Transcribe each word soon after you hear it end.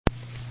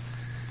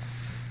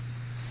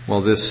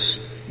Well,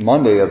 this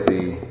Monday of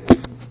the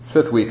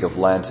fifth week of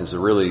Lent is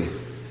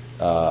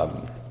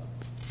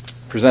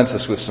presents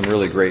us with some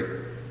really great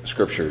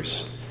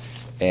scriptures.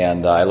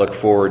 And I look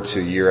forward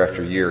to year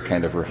after year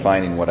kind of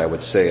refining what I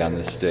would say on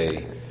this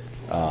day.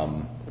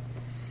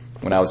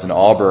 When I was in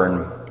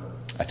Auburn,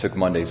 I took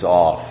Mondays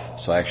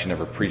off, so I actually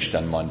never preached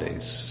on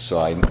Mondays. So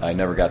I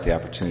never got the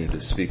opportunity to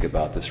speak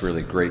about this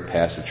really great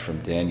passage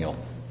from Daniel.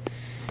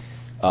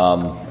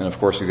 And of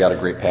course, we've got a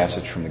great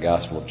passage from the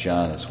Gospel of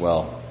John as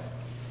well.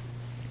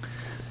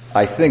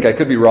 I think, I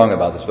could be wrong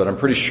about this, but I'm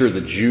pretty sure the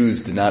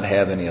Jews did not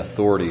have any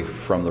authority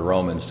from the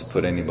Romans to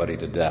put anybody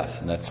to death.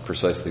 And that's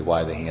precisely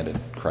why they handed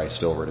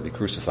Christ over to be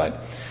crucified.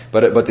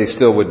 But they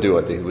still would do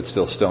it. They would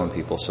still stone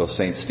people. So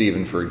St.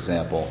 Stephen, for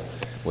example,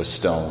 was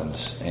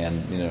stoned.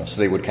 And,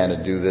 so they would kind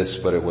of do this,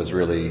 but it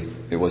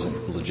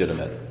wasn't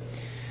legitimate.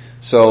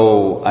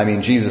 So,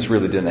 Jesus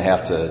really didn't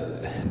have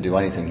to do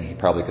anything. He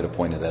probably could have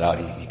pointed that out.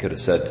 He could have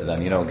said to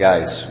them,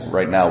 guys,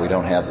 right now we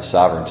don't have the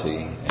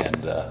sovereignty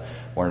and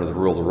we're under the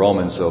rule of the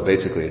Romans, so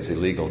basically it's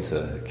illegal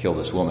to kill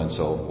this woman.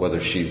 So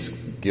whether she's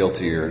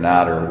guilty or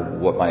not, or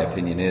what my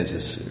opinion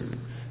is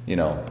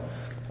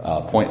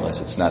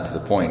pointless. It's not to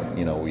the point.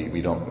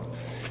 We don't.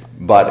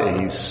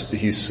 But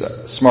he's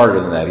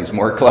smarter than that. He's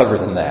more clever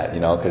than that.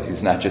 Because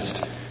he's not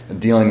just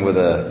dealing with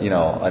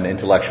an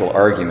intellectual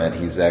argument.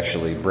 He's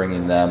actually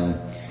bringing them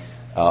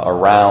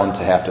around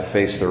to have to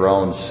face their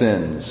own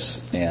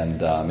sins and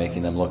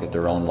making them look at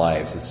their own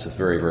lives. It's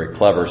very, very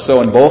clever.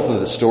 So in both of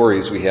the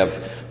stories, we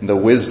have the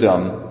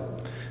wisdom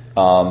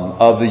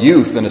of the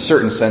youth in a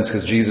certain sense,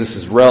 because Jesus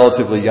is a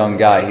relatively young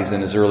guy. He's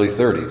in his early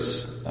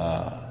 30s,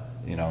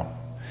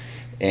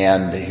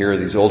 And here are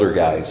these older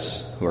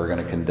guys who are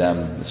going to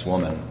condemn this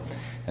woman.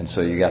 And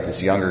so you got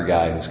this younger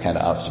guy who's kind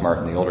of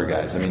outsmarting the older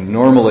guys.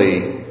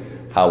 Normally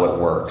how it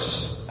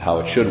works, how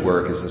it should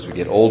work, is as we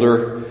get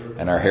older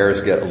and our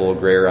hairs get a little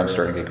grayer. I'm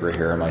starting to get gray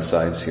hair on my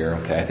sides here.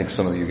 Okay, I think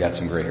some of you got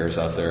some gray hairs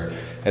out there.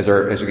 As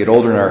we get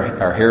older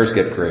and our hairs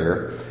get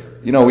grayer,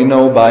 we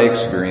know by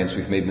experience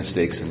we've made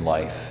mistakes in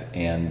life,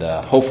 and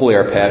hopefully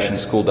our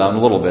passions cool down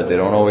a little bit. They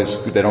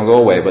don't go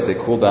away, but they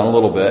cool down a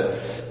little bit,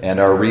 and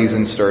our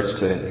reason starts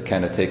to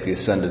kind of take the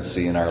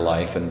ascendancy in our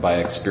life. And by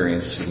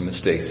experience, the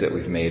mistakes that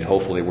we've made,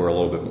 hopefully we're a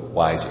little bit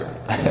wiser.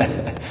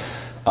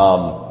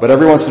 But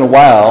every once in a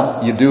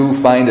while, you do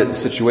find a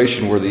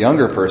situation where the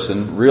younger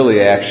person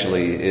really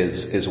actually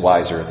is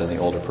wiser than the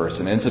older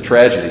person. And it's a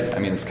tragedy.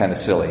 It's kind of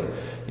silly,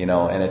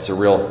 and it's a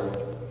real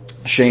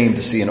shame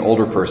to see an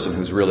older person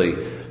who's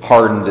really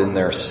hardened in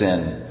their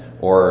sin,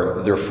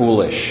 or they're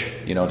foolish,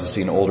 to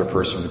see an older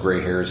person with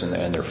gray hairs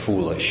and they're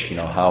foolish.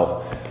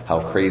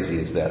 How crazy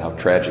is that? How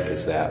tragic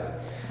is that?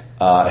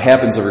 It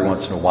happens every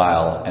once in a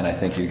while, and I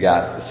think you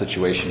got a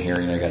situation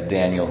here. You got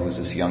Daniel, who's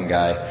this young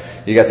guy.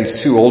 You got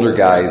these two older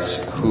guys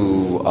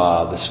who,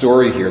 the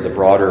story here, the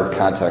broader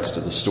context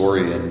of the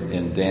story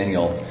in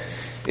Daniel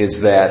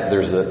is that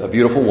there's a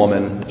beautiful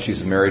woman.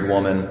 She's a married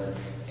woman,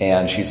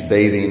 and she's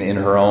bathing in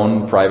her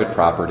own private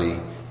property,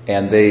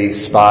 and they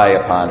spy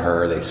upon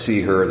her. They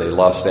see her, they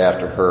lust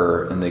after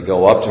her, and they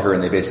go up to her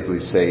and they basically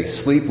say,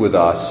 "Sleep with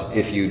us.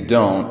 If you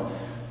don't,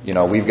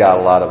 we've got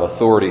a lot of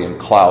authority and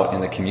clout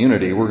in the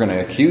community. We're going to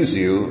accuse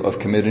you of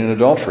committing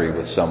adultery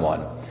with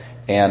someone.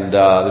 And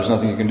there's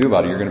nothing you can do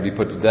about it. You're going to be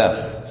put to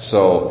death."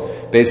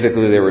 So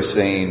basically they were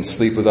saying,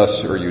 "Sleep with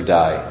us or you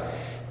die."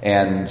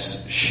 And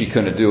she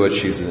couldn't do it.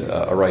 She's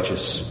a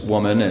righteous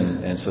woman.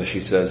 And so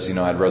she says,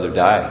 I'd rather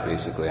die,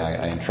 basically.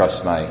 I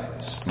entrust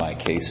my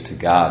case to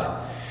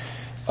God.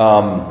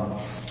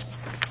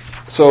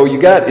 So you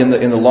got in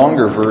the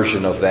longer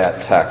version of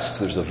that text,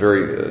 there's a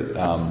very,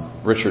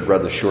 Richard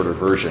read the shorter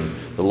version.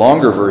 The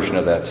longer version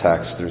of that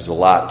text, there's a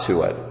lot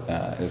to it.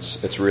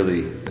 It's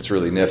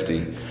really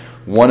nifty.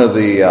 One of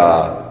the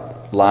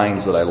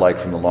lines that I like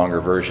from the longer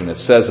version, it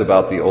says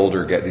about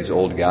these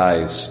old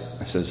guys,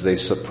 it says, "They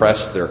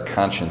suppressed their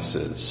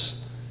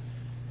consciences.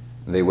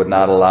 They would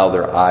not allow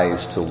their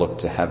eyes to look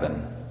to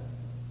heaven."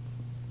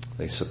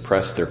 They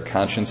suppressed their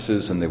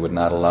consciences and they would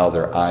not allow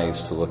their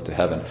eyes to look to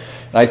heaven.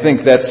 And I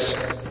think that's,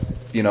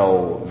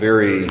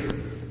 very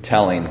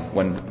telling.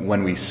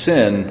 When we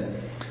sin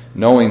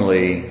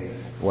knowingly,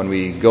 when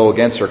we go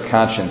against our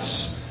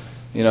conscience,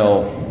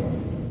 a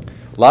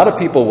lot of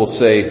people will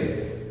say,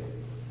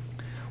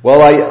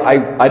 "Well,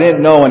 I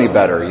didn't know any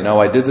better.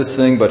 I did this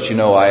thing, but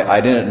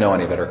I didn't know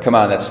any better. Come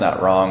on, that's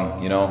not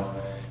wrong,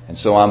 And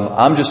so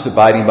I'm just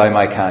abiding by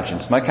my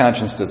conscience. My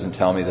conscience doesn't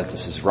tell me that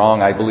this is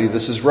wrong. I believe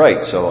this is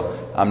right. So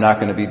I'm not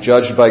going to be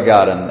judged by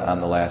God on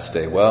the last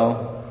day."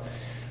 Well,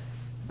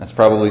 that's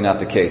probably not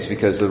the case,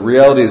 because the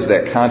reality is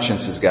that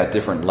conscience has got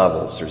different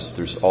levels.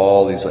 There's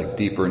all these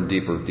deeper and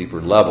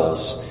deeper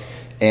levels.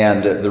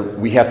 And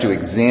we have to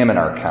examine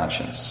our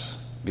conscience,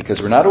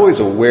 because we're not always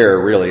aware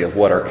really of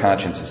what our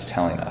conscience is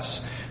telling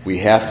us.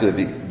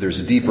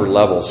 There's deeper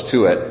levels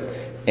to it.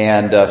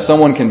 And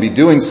someone can be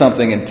doing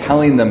something and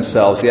telling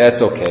themselves, "Yeah,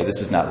 it's okay,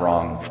 this is not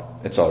wrong,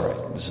 it's all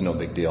right, this is no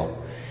big deal."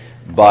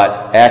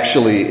 But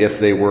actually, if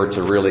they were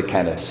to really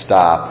kind of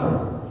stop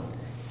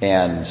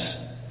and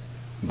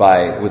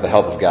with the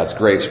help of God's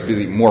grace,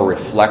 be more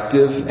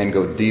reflective and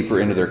go deeper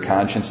into their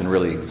conscience and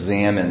really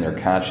examine their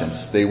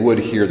conscience, they would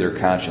hear their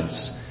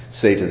conscience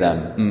say to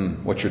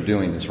them, what you're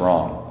doing is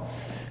wrong.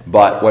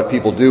 But what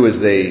people do is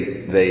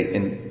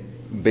they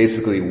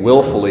basically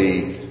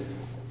willfully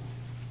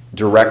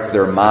direct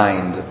their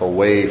mind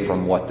away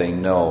from what they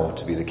know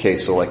to be the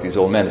case. So like these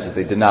old men, says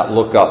they did not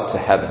look up to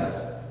heaven.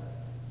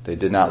 They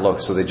did not look,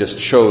 so they just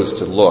chose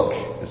to look.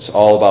 It's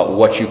all about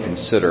what you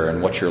consider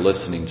and what you're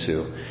listening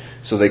to.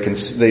 So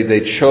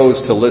they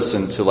chose to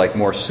listen to like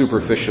more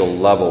superficial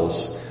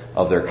levels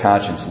of their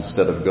conscience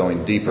instead of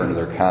going deeper into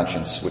their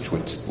conscience, which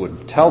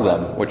would tell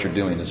them what you're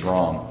doing is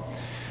wrong.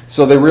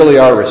 So they really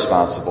are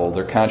responsible.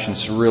 Their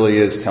conscience really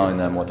is telling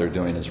them what they're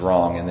doing is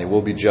wrong, and they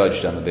will be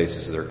judged on the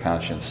basis of their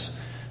conscience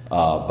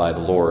by the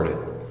Lord.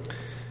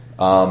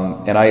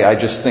 And I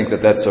just think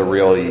that that's a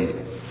really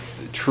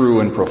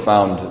true and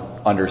profound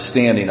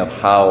understanding of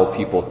how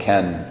people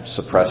can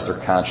suppress their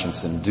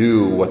conscience and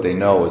do what they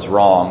know is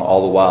wrong,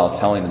 all the while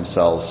telling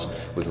themselves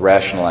with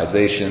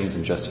rationalizations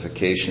and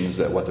justifications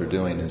that what they're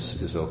doing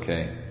is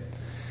okay.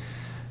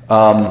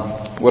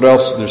 What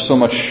else? There's so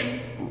much,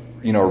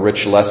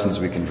 rich lessons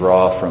we can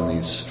draw from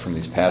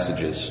these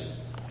passages.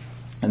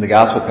 In the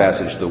gospel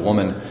passage, the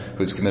woman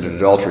who's committed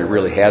adultery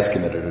really has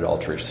committed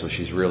adultery, so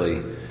she's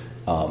really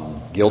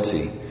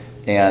guilty.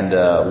 And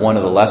one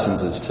of the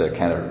lessons is to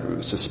kind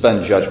of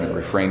suspend judgment,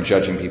 refrain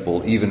judging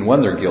people even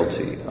when they're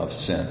guilty of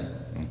sin.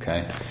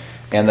 Okay?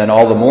 And then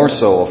all the more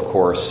so, of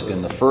course,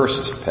 in the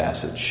first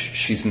passage,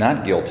 she's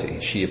not guilty.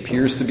 She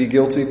appears to be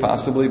guilty,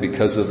 possibly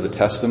because of the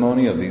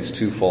testimony of these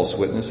two false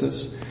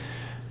witnesses.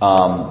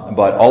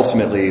 But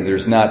ultimately,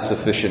 there's not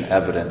sufficient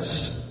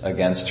evidence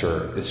against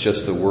her. It's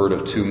just the word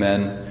of two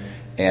men.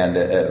 And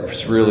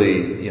it's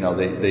really,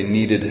 they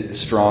needed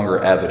stronger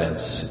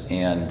evidence.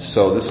 And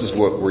so this is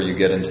where you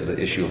get into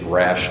the issue of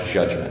rash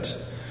judgment.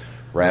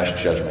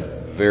 Rash judgment.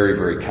 Very,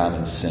 very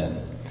common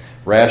sin.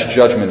 Rash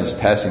judgment is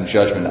passing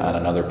judgment on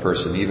another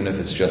person, even if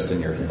it's just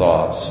in your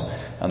thoughts,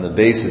 on the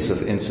basis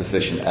of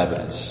insufficient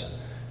evidence.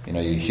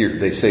 You hear,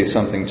 they say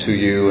something to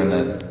you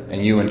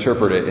and you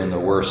interpret it in the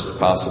worst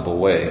possible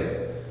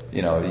way.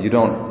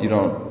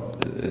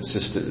 It's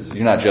just,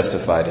 you're not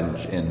justified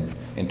in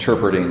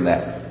interpreting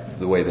that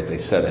the way that they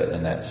said it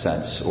in that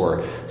sense.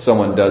 Or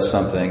someone does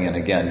something, and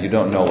again, you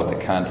don't know what the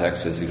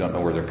context is, you don't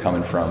know where they're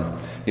coming from,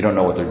 you don't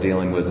know what they're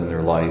dealing with in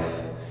their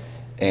life.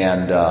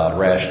 And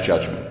rash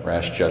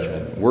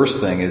judgment.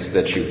 Worst thing is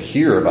that you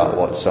hear about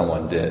what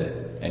someone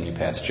did and you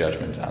pass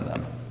judgment on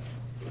them,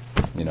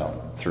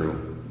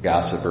 through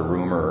gossip or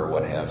rumor or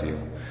what have you.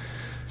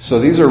 So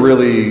these are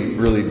really,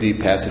 really deep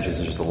passages.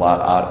 There's a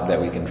lot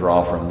that we can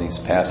draw from these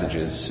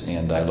passages,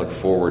 and I look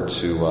forward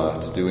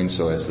to doing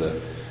so as the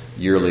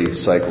yearly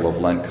cycle of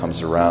Lent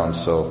comes around.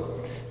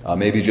 So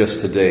maybe just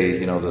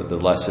today, the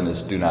lesson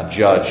is do not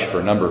judge for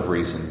a number of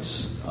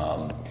reasons.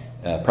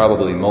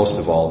 Probably most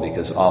of all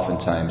because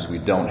oftentimes we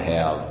don't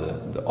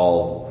have the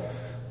all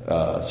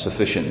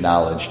sufficient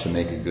knowledge to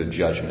make a good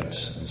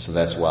judgment. And so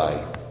that's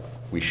why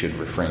we should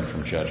refrain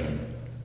from judging.